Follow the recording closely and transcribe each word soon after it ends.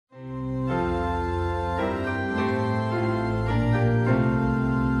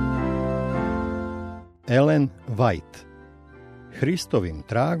Elen Vajt. Hristovim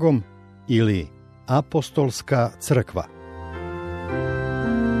tragom ili apostolska crkva.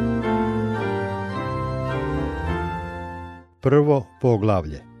 Prvo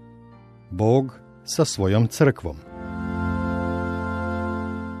poglavlje. Bog sa svojom crkvom.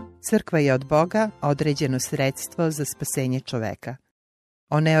 Crkva je od Boga određeno sredstvo za spasenje čoveka.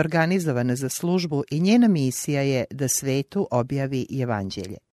 Ona je organizovana za službu i njena misija je da svetu objavi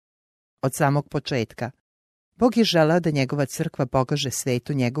evanđelje. Od samog početka, Bog je želeo da njegova crkva pokaže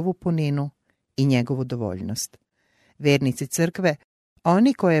svetu njegovu puninu i njegovu dovoljnost. Vernici crkve,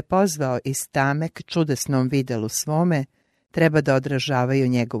 oni koje je pozvao iz tame k čudesnom videlu svome, treba da odražavaju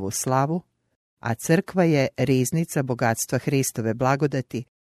njegovu slavu, a crkva je riznica bogatstva Hristove blagodati.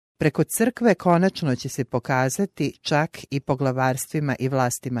 Preko crkve konačno će se pokazati čak i poglavarstvima i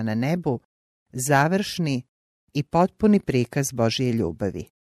vlastima na nebu završni i potpuni prikaz Božje ljubavi.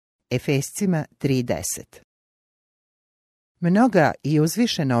 Efescima 3:10. Mnoga i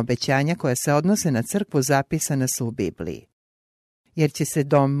uzvišena obećanja koja se odnose na crkvu zapisana su u Bibliji. Jer će se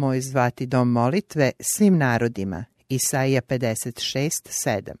dom moj zvati dom molitve svim narodima. Isaija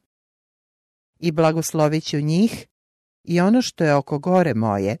 56:7. I blagoslovit ću njih i ono što je oko gore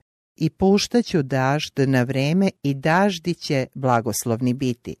moje, i puštaću dažd na vreme i daždi će blagoslovni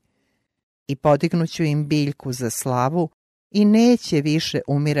biti. I podignuću im biljku za slavu i neće više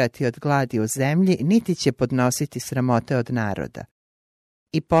umirati od gladi u zemlji, niti će podnositi sramote od naroda.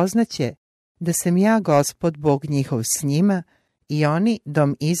 I poznaće da sam ja Gospod Bog njihov s njima i oni,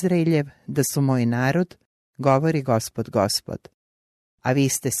 dom Izraeljev, da su moj narod, govori Gospod Gospod. A vi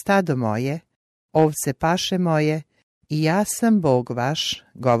ste stado moje, ovce paše moje, i ja sam Bog vaš,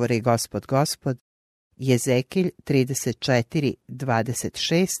 govori Gospod Gospod. Jezekilj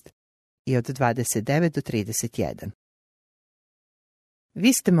 34:26 i od 29 do 31.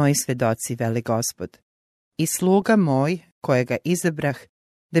 Vi ste moji svedoci, veli Gospod, i sluga moj, kojega izabrah,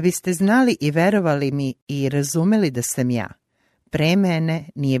 da biste znali i verovali mi i razumeli da sam ja. Pre mene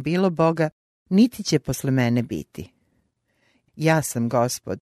nije bilo Boga, niti će posle mene biti. Ja sam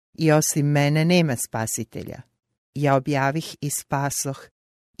Gospod, i osim mene nema spasitelja. Ja objavih i spasoh,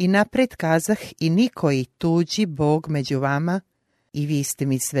 i napred kazah i nikoji tuđi Bog među vama, i vi ste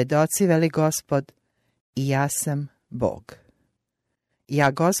mi svedoci, veli Gospod, i ja sam Bog.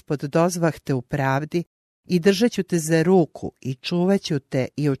 Ja, Gospod, dozvah te u pravdi i držat ću te za ruku i čuvat ću te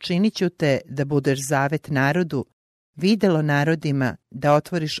i učinit ću te da budeš zavet narodu, videlo narodima, da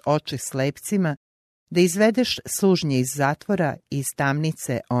otvoriš oči slepcima, da izvedeš sužnje iz zatvora i iz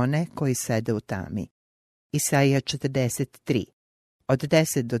tamnice one koji sede u tami. Isaija 43, od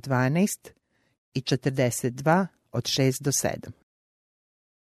 10 do 12 i 42, od 6 do 7.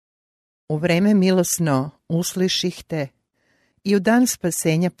 U vreme milosno usliših te i u dan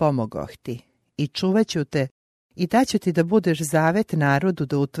spasenja pomogoh ti i čuvat ću te i daću ti da budeš zavet narodu,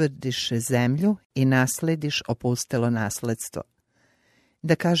 da utvrdiš zemlju i naslediš opustelo nasledstvo.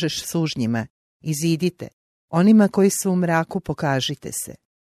 Da kažeš sužnjima, izidite, onima koji su u mraku pokažite se.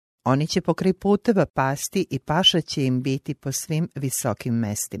 Oni će pokraj puteva pasti i paša će im biti po svim visokim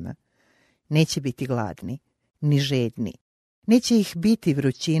mestima. Neće biti gladni, ni žedni. Neće ih biti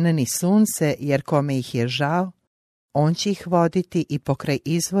vrućina ni sunce, jer kome ih je žao, on će ih voditi i pokraj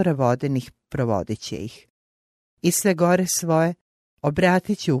izvora vodenih provodit će ih. I sve gore svoje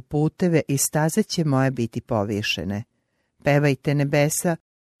obratit će u puteve i staze će moje biti povišene. Pevajte nebesa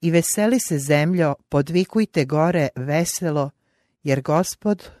i veseli se zemljo, podvikujte gore veselo, jer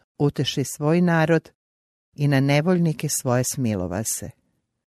Gospod uteši svoj narod i na nevoljnike svoje smilova se.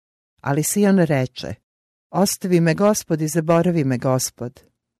 Ali Sion reče, ostavi me Gospod i zaboravi me Gospod.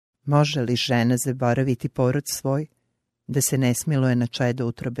 Može li žena zaboraviti porod svoj, da se ne smiluje na čedo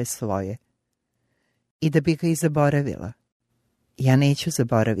utrobe svoje? I da bi ga i zaboravila, ja neću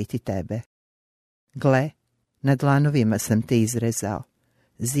zaboraviti tebe. Gle, na dlanovima sam te izrezao,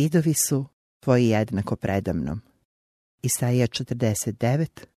 zidovi su tvoji jednako predamnom. Isaija 49,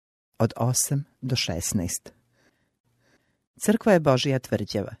 od 8 do 16. Crkva je Božja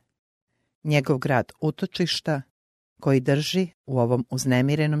tvrđava, njegov grad utočišta koji drži u ovom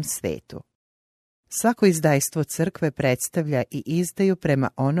uznemirenom svetu. Svako izdajstvo crkve predstavlja i izdaju prema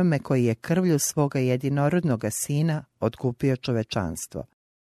onome koji je krvlju svoga jedinorodnoga sina otkupio čovečanstvo.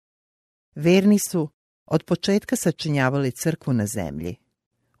 Verni su od početka sačinjavali crkvu na zemlji.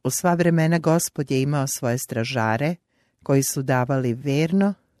 U sva vremena Gospod je imao svoje stražare koji su davali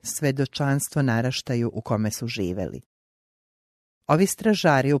verno svedočanstvo naraštaju u kome su živeli. Ovi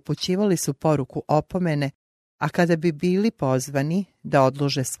stražari upućivali su poruku opomene, a kada bi bili pozvani da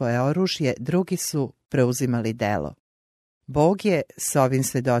odlože svoje oružje, drugi su preuzimali delo. Bog je s ovim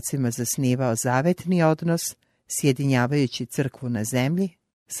svedocima zasnivao zavetni odnos, sjedinjavajući crkvu na zemlji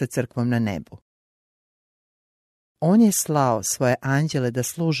sa crkvom na nebu. On je slao svoje anđele da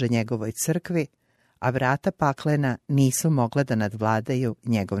služe njegovoj crkvi, a vrata paklena nisu mogla da nadvladaju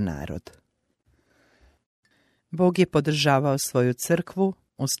njegov narod. Bog je podržavao svoju crkvu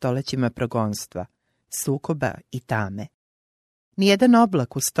u stolećima progonstva, sukoba i tame. Nijedan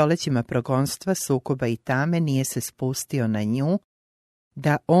oblak u stolećima progonstva, sukoba i tame nije se spustio na nju,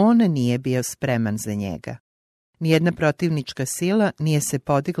 da on nije bio spreman za njega. Nijedna protivnička sila nije se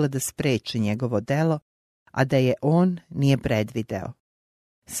podigla da spreči njegovo delo, a da je on nije predvideo.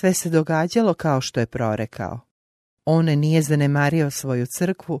 Sve se događalo kao što je prorekao. On nije zanemario svoju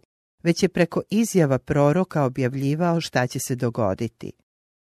crkvu, već je preko izjava proroka objavljivao šta će se dogoditi.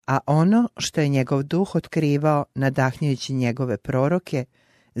 A ono što je njegov duh otkrivao, nadahnjujući njegove proroke,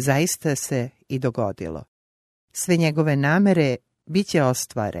 zaista se i dogodilo. Sve njegove namere bit će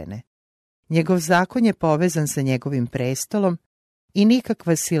ostvarene. Njegov zakon je povezan sa njegovim prestolom i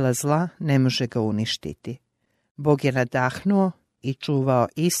nikakva sila zla ne može ga uništiti. Bog je nadahnuo i čuvao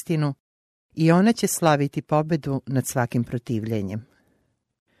istinu i ona će slaviti pobedu nad svakim protivljenjem.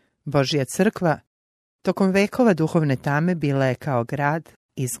 Božja crkva tokom vekova duhovne tame bila je kao grad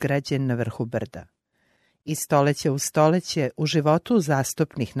izgrađen na vrhu brda. Iz stoljeća u stoljeće u životu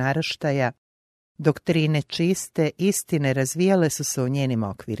zastupnih naraštaja doktrine čiste istine razvijale su se u njenim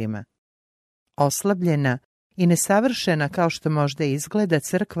okvirima. Oslabljena i nesavršena kao što možda izgleda,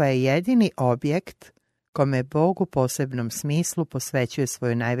 crkva je jedini objekt kome Bog u posebnom smislu posvećuje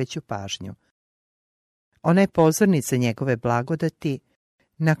svoju najveću pažnju. Ona je pozornica njegove blagodati,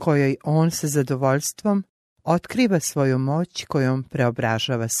 na kojoj on sa zadovoljstvom otkriva svoju moć kojom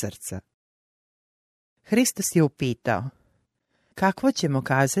preobražava srca. Hristos je upitao: kakvo ćemo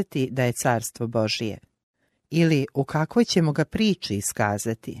kazati da je carstvo Božije? Ili u kakvoj ćemo ga priči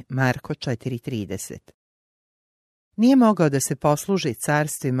iskazati? Marko 4.30. Nije mogao da se posluži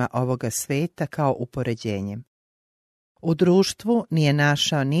carstvima ovoga sveta kao upoređenjem. U društvu nije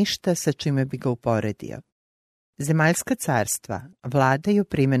našao ništa sa čime bi ga uporedio. Zemaljska carstva vladaju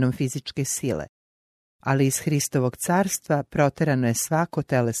primenom fizičke sile, ali iz Hristovog carstva proterano je svako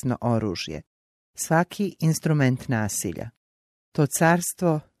telesno oružje, svaki instrument nasilja. To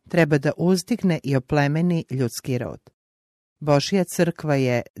carstvo treba da uzdigne i oplemeni ljudski rod. Božja crkva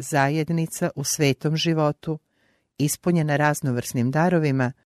je zajednica u svetom životu, ispunjena raznovrsnim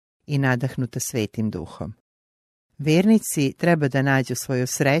darovima i nadahnuta svetim duhom. Vjernici treba da nađu svoju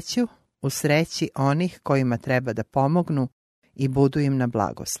sreću u sreći onih kojima treba da pomognu i budu im na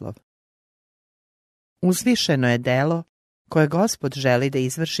blagoslov. Uzvišeno je delo koje Gospod želi da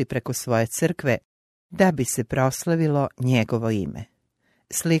izvrši preko svoje crkve da bi se proslavilo njegovo ime.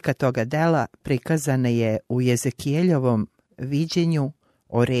 Slika toga dela prikazana je u Jezekijeljovom viđenju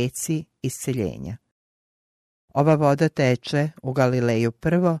o reci isceljenja. Ova voda teče u Galileju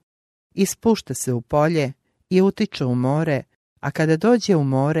prvo, ispušta se u polje i utiče u more, a kada dođe u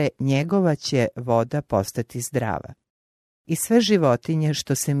more, njegova će voda postati zdrava. I sve životinje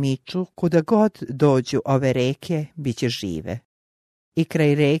što se miču, kuda god dođu ove reke, bit će žive. I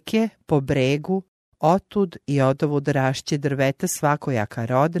kraj reke, po bregu, otud i odovud rašće drveta svakojaka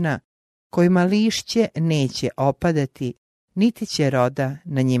rodna, kojima lišće neće opadati, niti će roda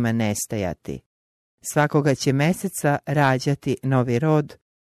na njima nestajati. Svakoga će meseca rađati novi rod,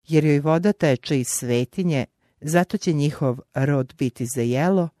 jer joj voda teče iz svetinje, zato će njihov rod biti za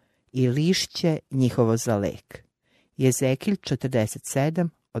jelo i lišće njihovo za lek. Jezekilj 47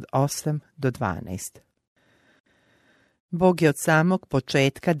 od 8 do 12. Bog je od samog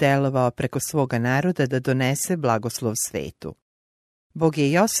početka delovao preko svoga naroda da donese blagoslov svetu. Bog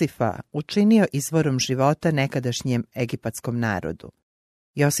je Josifa učinio izvorom života nekadašnjem egipatskom narodu.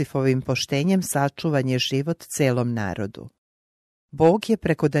 Josifovim poštenjem sačuvan je život celom narodu. Bog je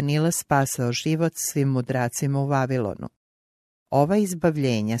preko Danila spasao život svim mudracima u Vavilonu. Ova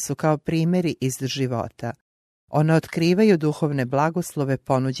izbavljenja su kao primjeri iz života. Ona otkrivaju duhovne blagoslove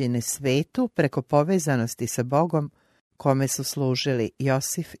ponuđene svetu preko povezanosti sa Bogom, kome su služili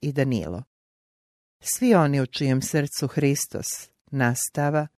Josif i Danilo. Svi oni u čijem srcu Hristos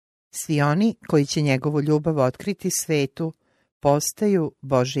nastava, svi oni koji će njegovu ljubav otkriti svetu, postaju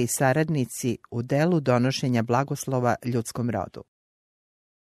Božji saradnici u delu donošenja blagoslova ljudskom rodu.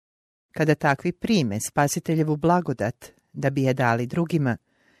 Kada takvi prime Spasiteljevu blagodat da bi je dali drugima,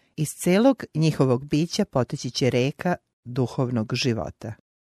 iz celog njihovog bića poteći će reka duhovnog života.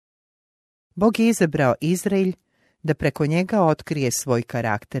 Bog je izabrao Izraelj da preko njega otkrije svoj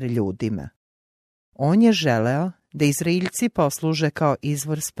karakter ljudima. On je želeo da Izraeljci posluže kao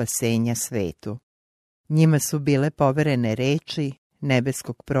izvor spasenja svetu. Njima su bile poverene reči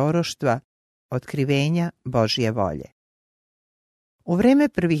nebeskog proroštva, otkrivenja Božje volje. U vreme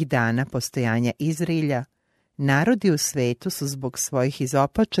prvih dana postojanja Izraelja, narodi u svetu su zbog svojih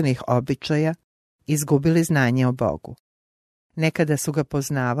izopačenih običaja izgubili znanje o Bogu. Nekada su ga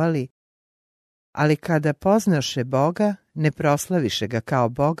poznavali, ali kada poznaše Boga, ne proslaviše ga kao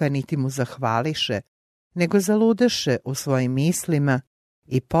Boga, niti mu zahvališe, nego zaludeše u svojim mislima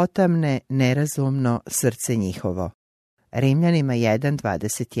i potamne nerazumno srce njihovo. Rimljanima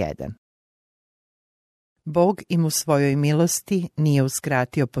 1:21. Bog im u svojoj milosti nije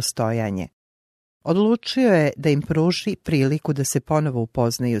uskratio postojanje. Odlučio je da im pruži priliku da se ponovo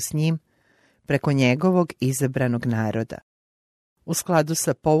upoznaju s njim preko njegovog izabranog naroda. U skladu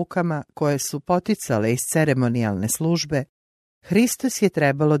sa poukama koje su poticale iz ceremonijalne službe, Hristos je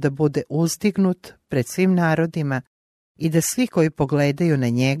trebalo da bude uzdignut pred svim narodima i da svi koji pogledaju na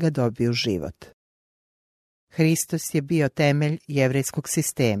njega dobiju život. Hristos je bio temelj jevrejskog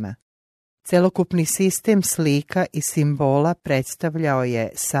sistema. Celokupni sistem slika i simbola predstavljao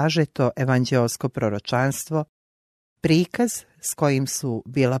je sažeto evanđeosko proročanstvo, prikaz s kojim su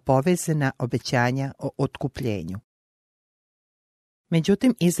bila povezana obećanja o otkupljenju.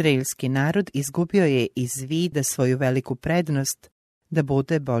 Međutim, izraelski narod izgubio je iz vida svoju veliku prednost da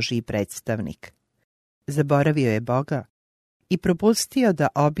bude Božji predstavnik. Zaboravio je Boga i propustio da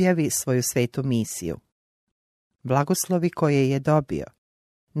objavi svoju svetu misiju. Blagoslovi koje je dobio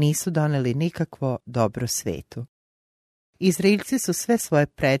nisu doneli nikakvo dobro svetu. Izraelci su sve svoje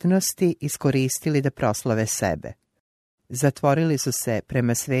prednosti iskoristili da proslave sebe. Zatvorili su se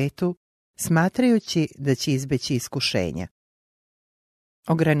prema svetu, smatrajući da će izbeći iskušenja.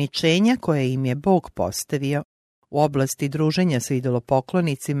 Ograničenja koje im je Bog postavio u oblasti druženja sa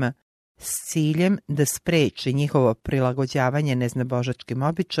idolopoklonicima s ciljem da spreči njihovo prilagođavanje neznabožačkim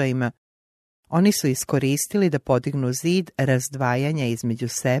običajima, oni su iskoristili da podignu zid razdvajanja između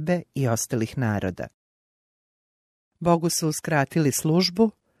sebe i ostalih naroda. Bogu su uskratili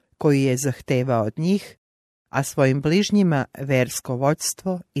službu koju je zahtevao od njih, a svojim bližnjima versko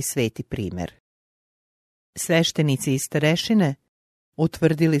vođstvo i sveti primer. Sveštenici i starešine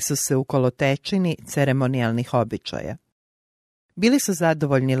utvrdili su se u kolotečini ceremonijalnih običaja. Bili su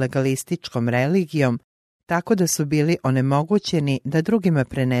zadovoljni legalističkom religijom, tako da su bili onemogućeni da drugima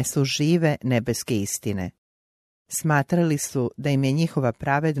prenesu žive nebeske istine. Smatrali su da im je njihova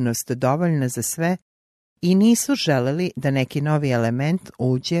pravednost dovoljna za sve i nisu želeli da neki novi element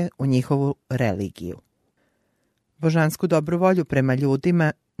uđe u njihovu religiju. Božansku dobru volju prema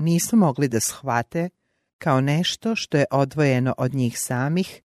ljudima nisu mogli da shvate kao nešto što je odvojeno od njih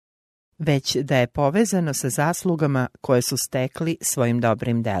samih, već da je povezano sa zaslugama koje su stekli svojim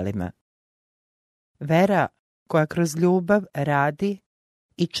dobrim delima. Vera koja kroz ljubav radi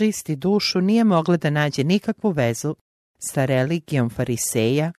i čisti dušu nije mogla da nađe nikakvu vezu sa religijom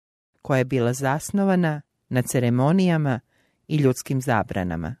fariseja koja je bila zasnovana na ceremonijama i ljudskim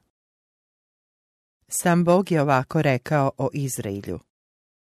zabranama. Sam Bog je ovako rekao o Izraelju: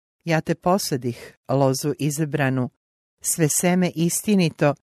 Ja te posadih, lozu izabranu, sve seme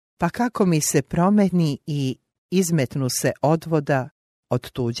istinito, pa kako mi se promeni i izmetnu se odvoda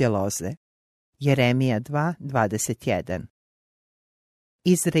od tuđe loze. Jeremija 2:21.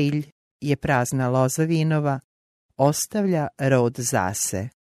 Izraelj je prazna loza vinova, ostavlja rod zase.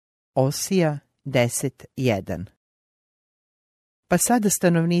 Osija 10:1. Pa sada,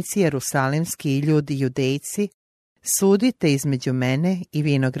 stanovnici jerusalimski i ljudi judejci, sudite između mene i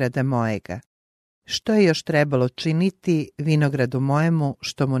vinograda mojega. Što je još trebalo činiti vinogradu mojemu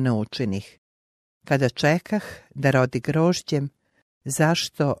što mu ne učinih? Kada čekah da rodi grožđem,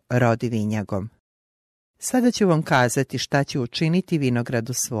 zašto rodi vinjagom? Sada ću vam kazati šta ću učiniti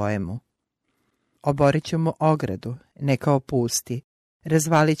vinogradu svojemu. Oborit ću mu ogradu, neka opusti.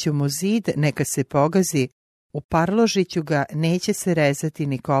 Razvalit ću mu zid, neka se pogazi. Uparložit ću ga, neće se rezati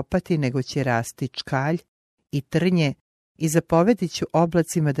ni kopati, nego će rasti čkalj i trnje, i zapovedit ću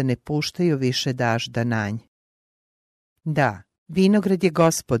oblacima da ne puštaju više dažda na nj. Da, vinograd je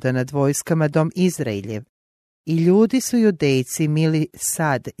Gospoda nad vojskama, dom Izraeljev, i ljudi su Judejci mili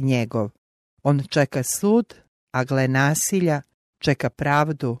sad njegov. On čeka sud, a gle nasilja, čeka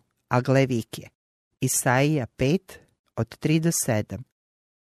pravdu, a gle vike. Isaija 5:3-7.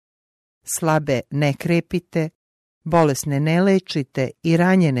 Slabe ne krepite, bolesne ne lečite i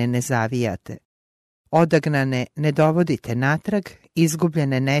ranjene ne zavijate. Odagnane ne dovodite natrag,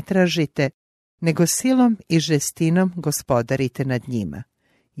 izgubljene ne tražite, nego silom i žestinom gospodarite nad njima.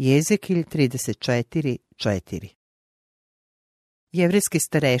 Jezekilj 34:4. Jevrejske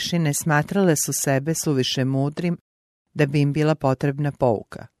starešine smatrale su sebe suviše mudrim da bi im bila potrebna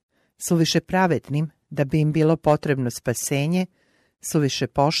pouka, suviše pravednim da bi im bilo potrebno spasenje, suviše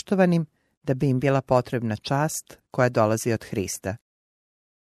poštovanim, da bi im bila potrebna čast koja dolazi od Hrista.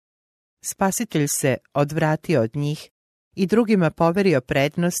 Spasitelj se odvratio od njih i drugima poverio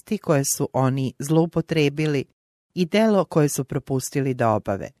prednosti koje su oni zloupotrebili i delo koje su propustili da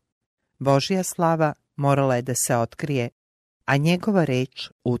obave. Božja slava morala je da se otkrije, a njegova reč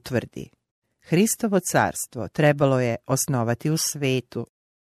utvrdi. Hristovo carstvo trebalo je osnovati u svetu.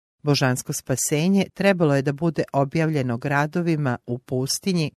 Božansko spasenje trebalo je da bude objavljeno gradovima u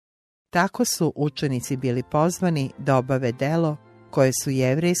pustinji. Tako su učenici bili pozvani da obave delo koje su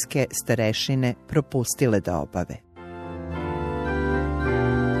jevrejske starešine propustile da obave.